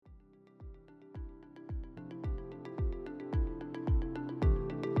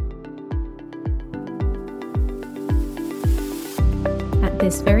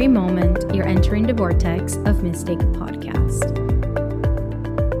this very moment, you're entering the vortex of Mystic Podcast.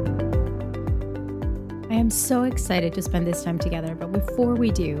 I am so excited to spend this time together, but before we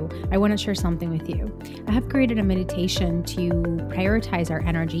do, I want to share something with you. I have created a meditation to prioritize our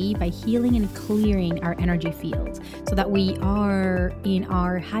energy by healing and clearing our energy field so that we are in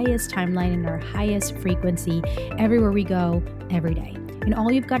our highest timeline, in our highest frequency, everywhere we go, every day. And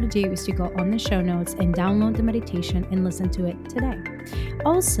all you've got to do is to go on the show notes and download the meditation and listen to it today.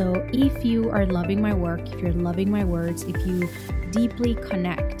 Also, if you are loving my work, if you're loving my words, if you deeply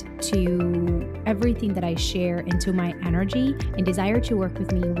connect to everything that I share and to my energy and desire to work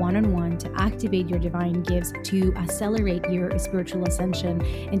with me one-on-one to activate your divine gifts, to accelerate your spiritual ascension,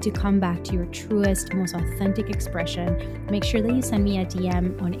 and to come back to your truest, most authentic expression, make sure that you send me a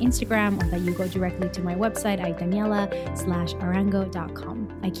DM on Instagram or that you go directly to my website at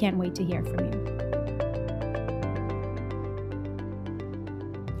daniela.arango.com. I can't wait to hear from you.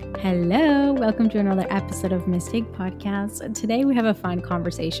 Hello, welcome to another episode of Mystic Podcast. Today we have a fun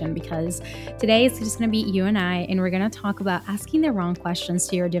conversation because today it's just going to be you and I, and we're going to talk about asking the wrong questions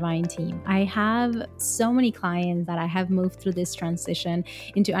to your divine team. I have so many clients that I have moved through this transition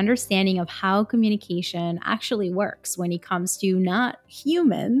into understanding of how communication actually works when it comes to not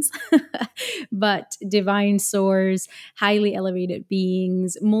humans, but divine source, highly elevated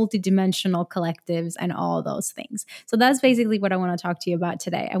beings, multidimensional collectives, and all those things. So that's basically what I want to talk to you about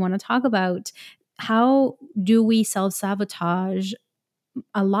today. I want to talk about how do we self-sabotage.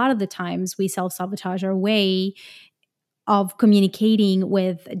 A lot of the times we self-sabotage our way of communicating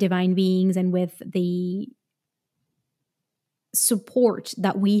with divine beings and with the support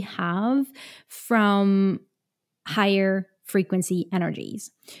that we have from higher frequency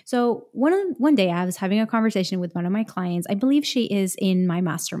energies. So one day I was having a conversation with one of my clients. I believe she is in my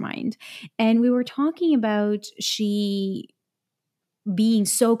mastermind. And we were talking about she being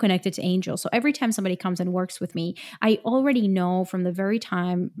so connected to angels. So every time somebody comes and works with me, I already know from the very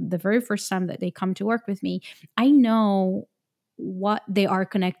first time that they come to work with me, I know what they are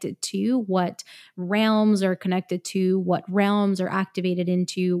connected to, what realms are connected to, what realms are activated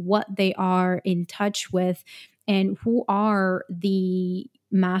into, what they are in touch with, and who are the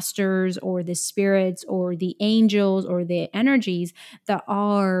masters or the spirits or the angels or the energies that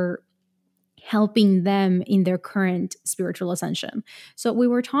are helping them in their current spiritual ascension. So we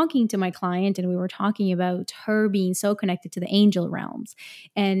were talking to my client and we were talking about her being so connected to the angel realms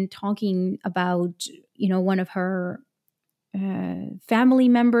and talking about, one of her family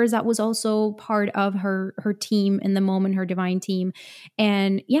members that was also part of her team in the moment, her divine team.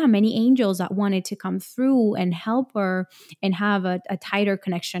 And many angels that wanted to come through and help her and have a tighter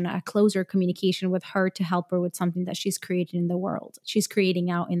connection, a closer communication with her to help her with something that she's creating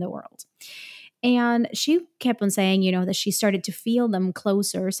out in the world. And she kept on saying, that she started to feel them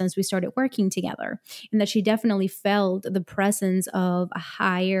closer since we started working together, and that she definitely felt the presence of a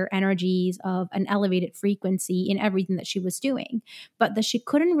higher energies, of an elevated frequency in everything that she was doing, but that she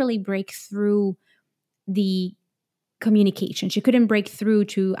couldn't really break through the communication. She couldn't break through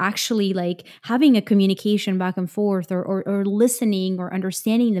to actually like having a communication back and forth or listening or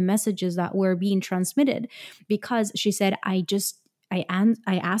understanding the messages that were being transmitted, because she said, I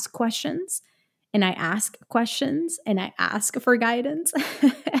ask questions. And I ask questions and I ask for guidance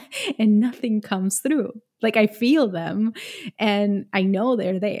and nothing comes through. Like I feel them and I know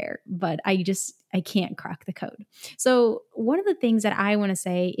they're there, but I can't crack the code. So one of the things that I want to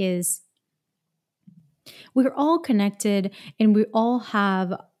say is we're all connected and we all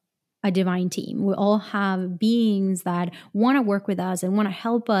have a divine team. We all have beings that want to work with us and want to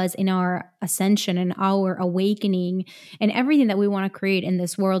help us in our ascension and our awakening and everything that we want to create in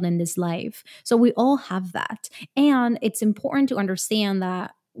this world and this life. So we all have that. And it's important to understand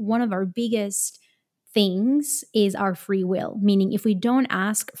that one of our biggest things is our free will, meaning if we don't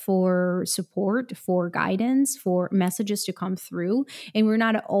ask for support, for guidance, for messages to come through, and we're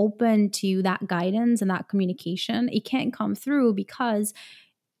not open to that guidance and that communication, it can't come through because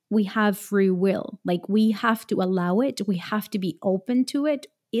we have free will. Like we have to allow it. We have to be open to it.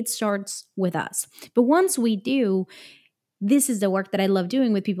 It starts with us. But once we do, this is the work that I love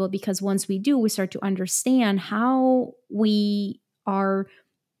doing with people, because once we do, we start to understand how we are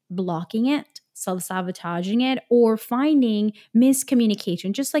blocking it, self-sabotaging it, or finding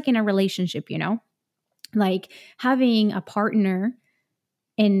miscommunication, just like in a relationship, like having a partner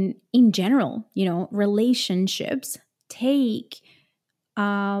in general, relationships take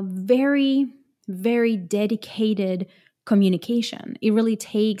very, very dedicated communication. It really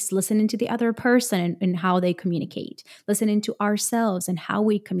takes listening to the other person and how they communicate, listening to ourselves and how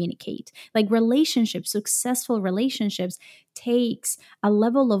we communicate. Like relationships, successful relationships takes a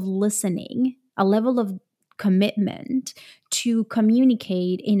level of listening, a level of commitment to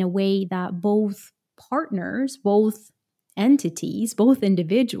communicate in a way that both partners, both entities, both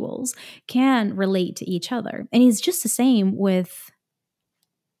individuals can relate to each other. And it's just the same with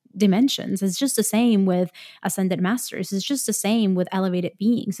dimensions. It's just the same with ascended masters. It's just the same with elevated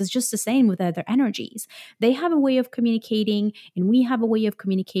beings. It's just the same with other energies. They have a way of communicating and we have a way of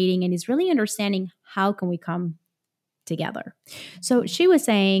communicating, and it's really understanding how can we come together. So she was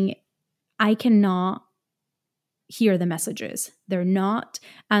saying, I cannot hear the messages. They're not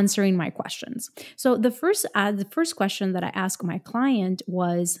answering my questions. So the first question that I asked my client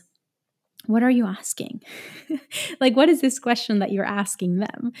was, what are you asking? Like, what is this question that you're asking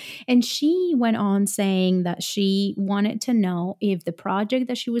them? And she went on saying that she wanted to know if the project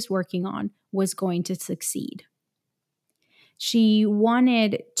that she was working on was going to succeed. She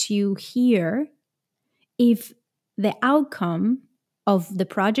wanted to hear if the outcome of the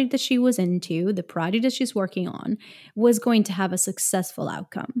project that she was into, the project that she's working on, was going to have a successful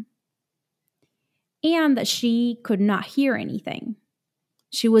outcome. And that she could not hear anything.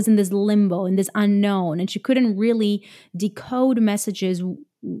 She was in this limbo, in this unknown, and she couldn't really decode messages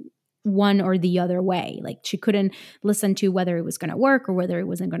one or the other way. Like she couldn't listen to whether it was going to work or whether it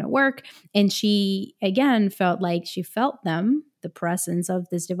wasn't going to work. And she, again, felt like she felt them, the presence of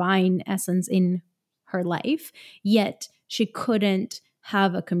this divine essence in her life, yet she couldn't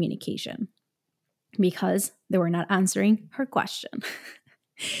have a communication because they were not answering her question.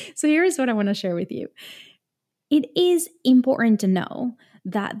 So here's what I want to share with you. It is important to know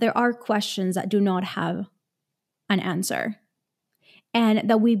that there are questions that do not have an answer, and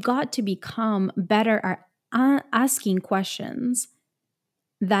that we've got to become better at asking questions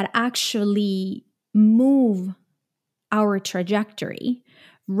that actually move our trajectory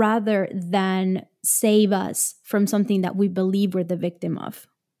rather than save us from something that we believe we're the victim of.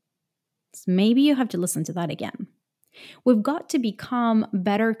 So maybe you have to listen to that again. We've got to become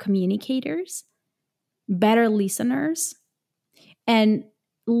better communicators, better listeners, and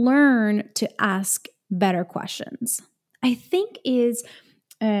learn to ask better questions. I think is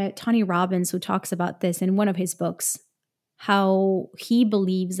Tony Robbins who talks about this in one of his books, how he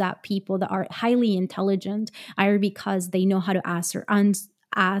believes that people that are highly intelligent are because they know how to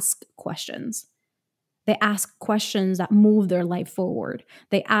ask questions. They ask questions that move their life forward.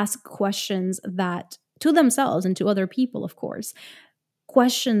 They ask questions that, to themselves and to other people, of course,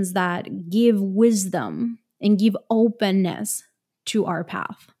 questions that give wisdom and give openness to our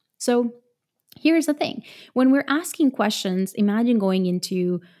path. So here's the thing. When we're asking questions, imagine going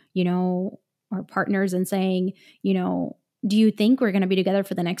into, our partners and saying, do you think we're going to be together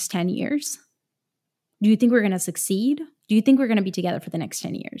for the next 10 years? Do you think we're going to succeed? Do you think we're going to be together for the next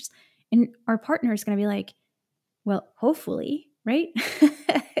 10 years? And our partner is going to be like, well, hopefully, right?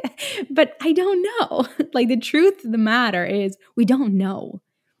 But I don't know. Like the truth of the matter is we don't know.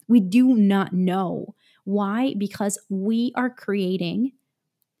 We do not know. Why? Because we are creating,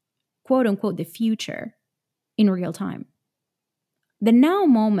 quote unquote, the future in real time. The now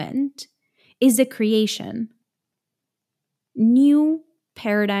moment is the creation. New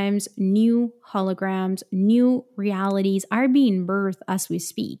paradigms, new holograms, new realities are being birthed as we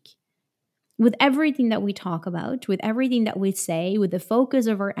speak. With everything that we talk about, with everything that we say, with the focus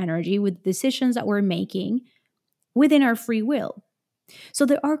of our energy, with decisions that we're making within our free will. So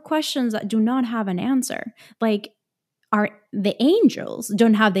there are questions that do not have an answer. Like the angels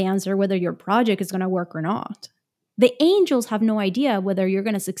don't have the answer whether your project is going to work or not. The angels have no idea whether you're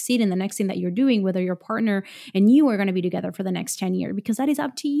going to succeed in the next thing that you're doing, whether your partner and you are going to be together for the next 10 years, because that is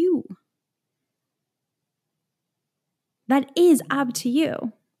up to you. That is up to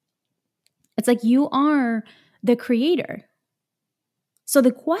you. It's like you are the creator. So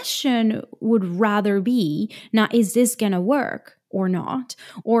the question would rather be not, is this going to work or not?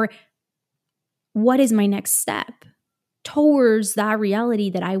 Or what is my next step towards that reality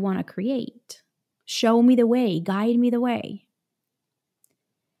that I want to create? Show me the way, guide me the way.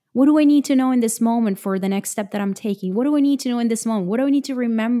 What do I need to know in this moment for the next step that I'm taking? What do I need to know in this moment? What do I need to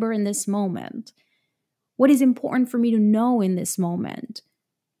remember in this moment? What is important for me to know in this moment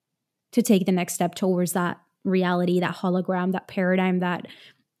to take the next step towards that reality, that hologram, that paradigm, that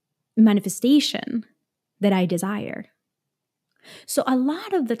manifestation that I desire? So a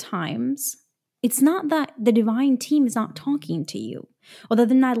lot of the times, it's not that the divine team is not talking to you, or that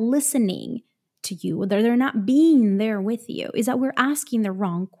they're not listening to you, or that they're not being there with you. Is that we're asking the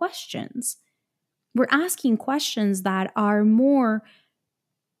wrong questions. We're asking questions that are more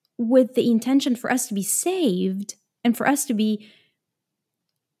with the intention for us to be saved and for us to be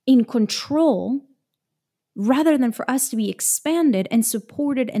in control rather than for us to be expanded and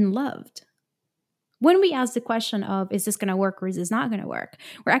supported and loved. When we ask the question of, is this going to work or is this not going to work?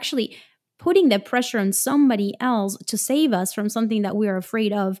 We're actually putting the pressure on somebody else to save us from something that we are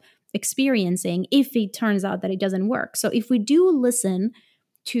afraid of experiencing if it turns out that it doesn't work. So if we do listen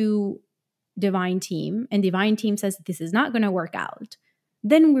to divine team and divine team says this is not going to work out,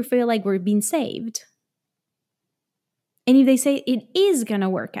 then we feel like we're being saved. And if they say it is going to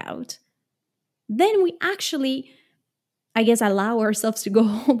work out, then we actually, I guess, allow ourselves to go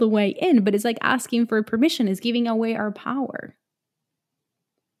all the way in. But it's like asking for permission, is giving away our power.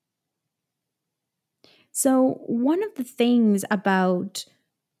 So one of the things about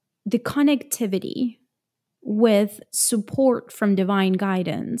the connectivity with support from divine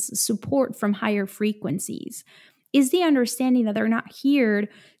guidance, support from higher frequencies, is the understanding that they're not here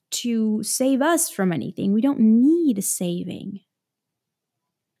to save us from anything. We don't need saving.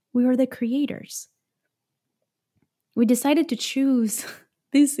 We are the creators. We decided to choose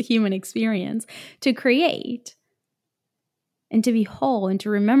this human experience to create and to be whole and to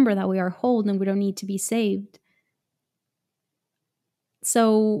remember that we are whole and we don't need to be saved.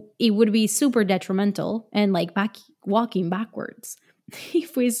 So it would be super detrimental and like walking backwards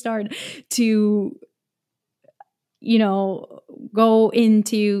if we start to, go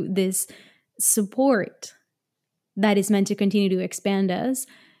into this support that is meant to continue to expand us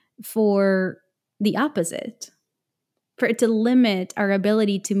for the opposite, for it to limit our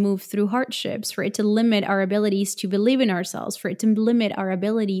ability to move through hardships, for it to limit our abilities to believe in ourselves, for it to limit our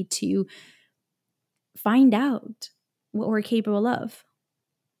ability to find out what we're capable of.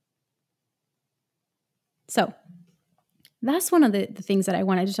 So that's one of the things that I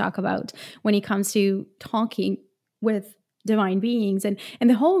wanted to talk about when it comes to talking with divine beings. And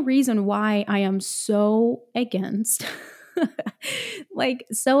the whole reason why I am so against,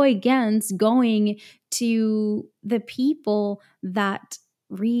 so against going to the people that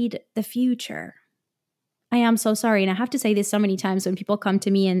read the future. I am so sorry. And I have to say this so many times when people come to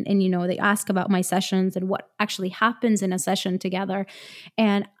me and they ask about my sessions and what actually happens in a session together.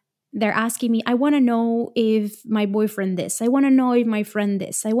 And they're asking me, I want to know if my boyfriend this, I want to know if my friend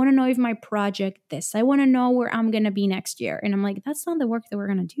this, I want to know if my project this, I want to know where I'm going to be next year. And I'm like, that's not the work that we're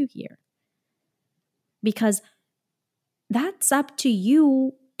going to do here. Because that's up to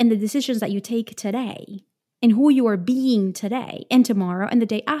you and the decisions that you take today and who you are being today and tomorrow and the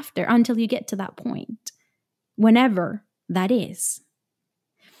day after until you get to that point, whenever that is.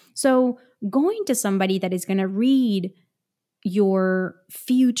 So going to somebody that is going to read your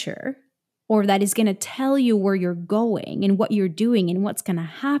future or that is going to tell you where you're going and what you're doing and what's going to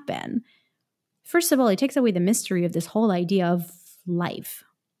happen, first of all, it takes away the mystery of this whole idea of life.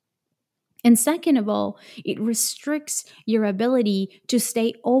 And second of all, it restricts your ability to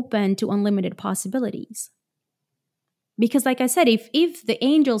stay open to unlimited possibilities. Because like I said, if the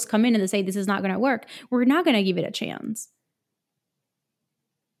angels come in and they say this is not going to work, we're not going to give it a chance.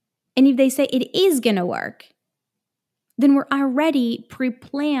 And if they say it is going to work, then we're already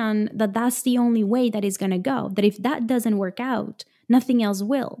pre-planned that that's the only way that is going to go. That if that doesn't work out, nothing else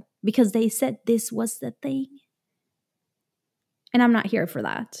will, because they said this was the thing. And I'm not here for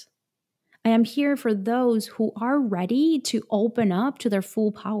that. I am here for those who are ready to open up to their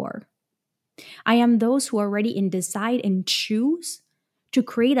full power. I am those who are ready and decide and choose to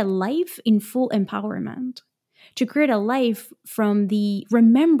create a life in full empowerment, to create a life from the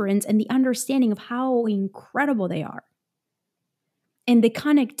remembrance and the understanding of how incredible they are, and the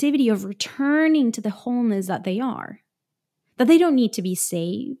connectivity of returning to the wholeness that they are, that they don't need to be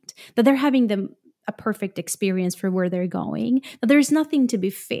saved, that they're having a perfect experience for where they're going, that there's nothing to be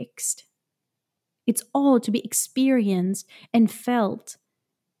fixed. It's all to be experienced and felt,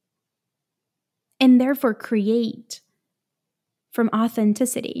 and therefore create from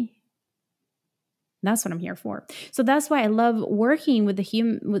authenticity. That's what I'm here for. So that's why I love working with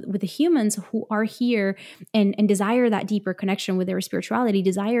the humans who are here and desire that deeper connection with their spirituality,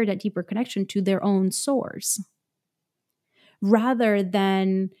 desire that deeper connection to their own source, rather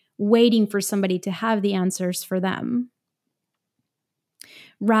than waiting for somebody to have the answers for them,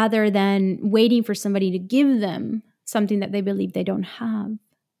 rather than waiting for somebody to give them something that they believe they don't have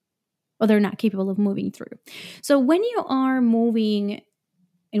or they're not capable of moving through. So when you are moving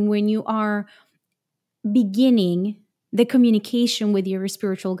and when you are beginning the communication with your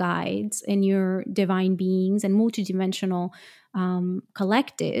spiritual guides and your divine beings and multidimensional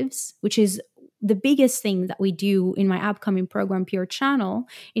collectives, which is the biggest thing that we do in my upcoming program, Pure Channel.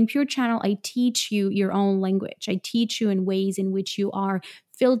 In Pure Channel, I teach you your own language. I teach you in ways in which you are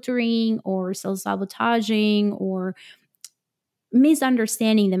filtering or self-sabotaging or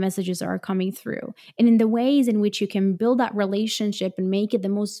misunderstanding the messages that are coming through, and in the ways in which you can build that relationship and make it the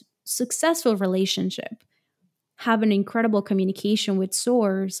most successful relationship, have an incredible communication with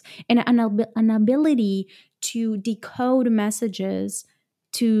source, and an ability to decode messages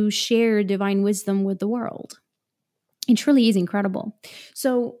to share divine wisdom with the world. It truly is incredible.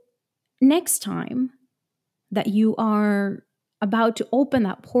 So next time that you are about to open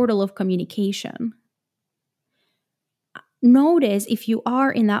that portal of communication, notice if you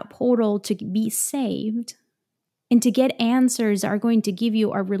are in that portal to be saved and to get answers that are going to give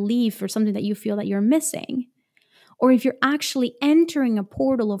you a relief for something that you feel that you're missing, or if you're actually entering a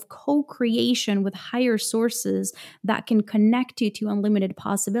portal of co-creation with higher sources that can connect you to unlimited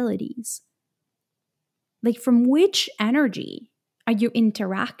possibilities. Like, from which energy are you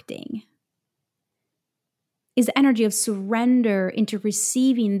interacting? Is the energy of surrender into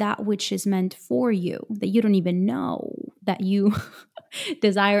receiving that which is meant for you, that you don't even know that you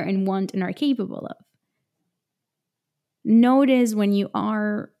desire and want and are capable of? Notice when you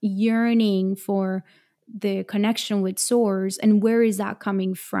are yearning for the connection with source, and where is that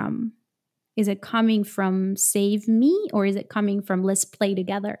coming from? Is it coming from save me, or is it coming from let's play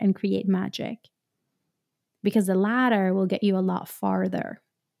together and create magic? Because the latter will get you a lot farther.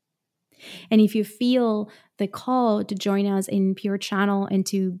 And if you feel the call to join us in Pure Channel and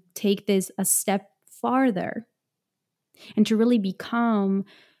to take this a step farther and to really become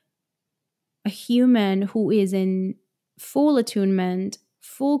a human who is in full attunement,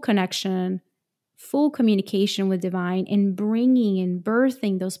 full connection, full communication with divine, and bringing and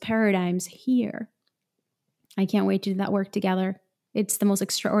birthing those paradigms here, I can't wait to do that work together. It's the most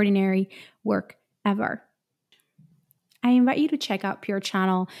extraordinary work ever. I invite you to check out Pure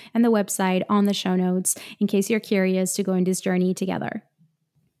Channel and the website on the show notes in case you're curious to go on this journey together.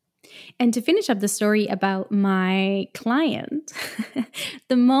 And to finish up the story about my client,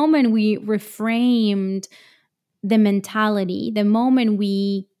 the moment we reframed the mentality, the moment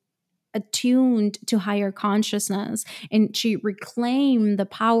we attuned to higher consciousness, and she reclaimed the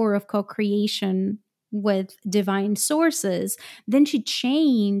power of co-creation with divine sources, then she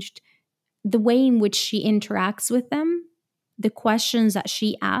changed the way in which she interacts with them, the questions that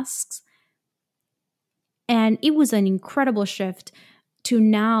she asks. And it was an incredible shift to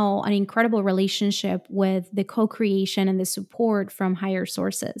now an incredible relationship with the co-creation and the support from higher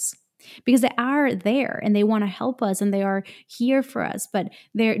sources. Because they are there and they want to help us and they are here for us, but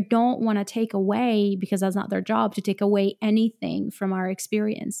they don't want to take away, because that's not their job, to take away anything from our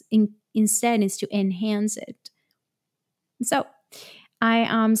experience. Instead, is to enhance it. So I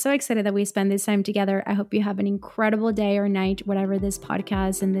am so excited that we spend this time together. I hope you have an incredible day or night, whatever this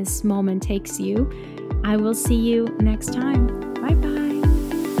podcast and this moment takes you. I will see you next time. Bye-bye.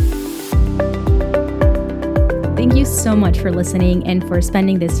 Thank you so much for listening and for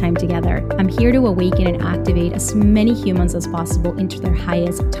spending this time together. I'm here to awaken and activate as many humans as possible into their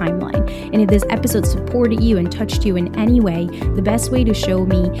highest timeline. And if this episode supported you and touched you in any way, the best way to show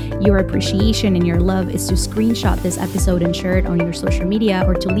me your appreciation and your love is to screenshot this episode and share it on your social media,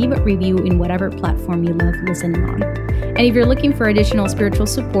 or to leave a review in whatever platform you love listening on. And if you're looking for additional spiritual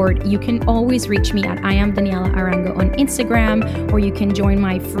support, you can always reach me at I am Daniela Arango on Instagram, or you can join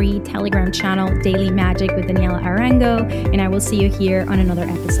my free Telegram channel, Daily Magic with Daniela Arango, and I will see you here on another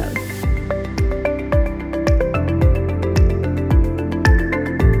episode.